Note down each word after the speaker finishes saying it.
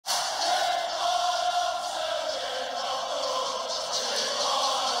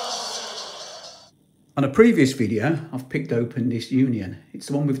On a previous video, I've picked open this Union. It's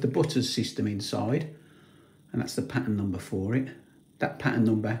the one with the butters system inside, and that's the pattern number for it. That pattern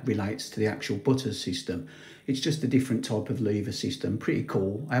number relates to the actual butters system. It's just a different type of lever system, pretty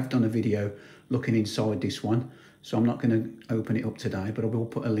cool. I have done a video looking inside this one, so I'm not going to open it up today, but I will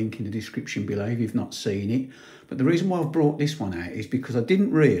put a link in the description below if you've not seen it. But the reason why I've brought this one out is because I didn't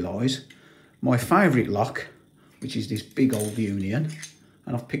realise my favourite lock, which is this big old Union,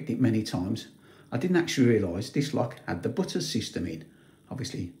 and I've picked it many times, I didn't actually realise this lock had the butters system in.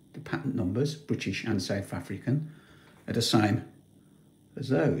 Obviously, the patent numbers, British and South African, are the same as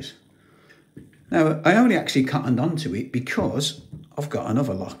those. Now, I only actually cottoned onto it because I've got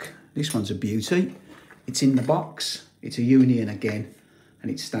another lock. This one's a beauty. It's in the box. It's a Union again,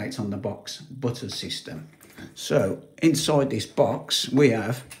 and it states on the box, butters system. So, inside this box, we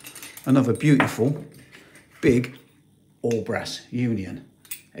have another beautiful, big, all brass Union,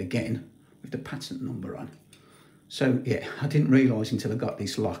 again, with the patent number on. So, yeah, I didn't realise until I got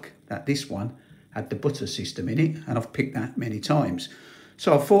this lock that this one had the butters system in it, and I've picked that many times.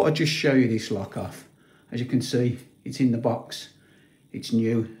 So I thought I'd just show you this lock off. As you can see, it's in the box. It's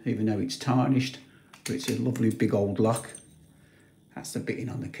new, even though it's tarnished, but it's a lovely big old lock. That's the bitting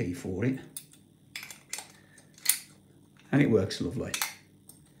on the key for it. And it works lovely.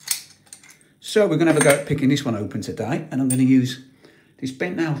 So we're going to have a go at picking this one open today, and I'm going to use this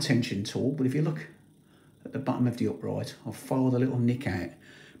bent nail tension tool. But if you look at the bottom of the upright, I've filed a little nick out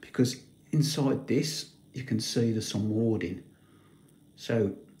because inside this, you can see there's some warding.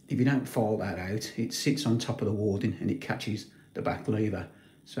 So if you don't file that out, it sits on top of the warding and it catches the back lever.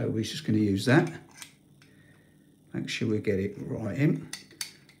 So we're just going to use that. Make sure we get it right in.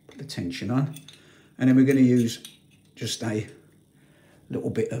 Put the tension on. And then we're going to use just a little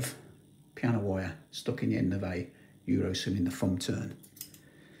bit of piano wire stuck in the end of a Eurosum in the thumb turn.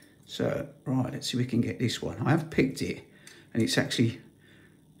 So, right, let's see if we can get this one. I have picked it, and it's actually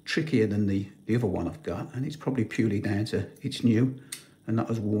trickier than the other one I've got, and it's probably purely down to it's new and not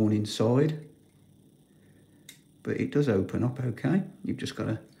as worn inside. But it does open up okay. You've just got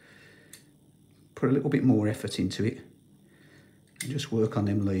to put a little bit more effort into it and just work on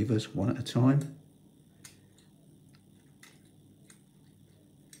them levers one at a time.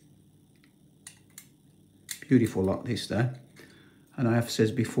 Beautiful lock this there. And I have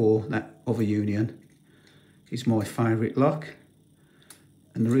said before that other Union is my favourite lock.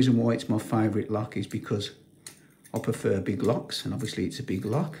 And the reason why it's my favourite lock is because I prefer big locks, and obviously it's a big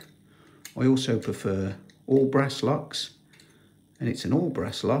lock. I also prefer all brass locks, and it's an all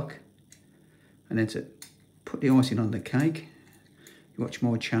brass lock. And then to put the icing on the cake, you watch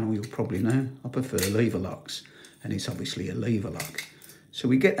my channel, you'll probably know I prefer lever locks, and it's obviously a lever lock. So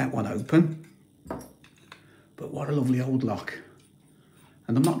we get that one open, but what a lovely old lock.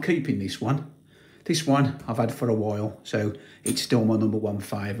 And I'm not keeping this one. This one I've had for a while, so it's still my #1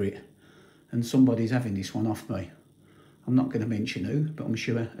 favourite. And somebody's having this one off me. I'm not going to mention who, but I'm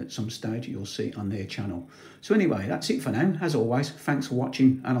sure at some stage you'll see it on their channel. So anyway, that's it for now. As always, thanks for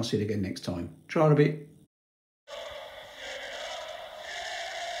watching, and I'll see you again next time. Try a bit.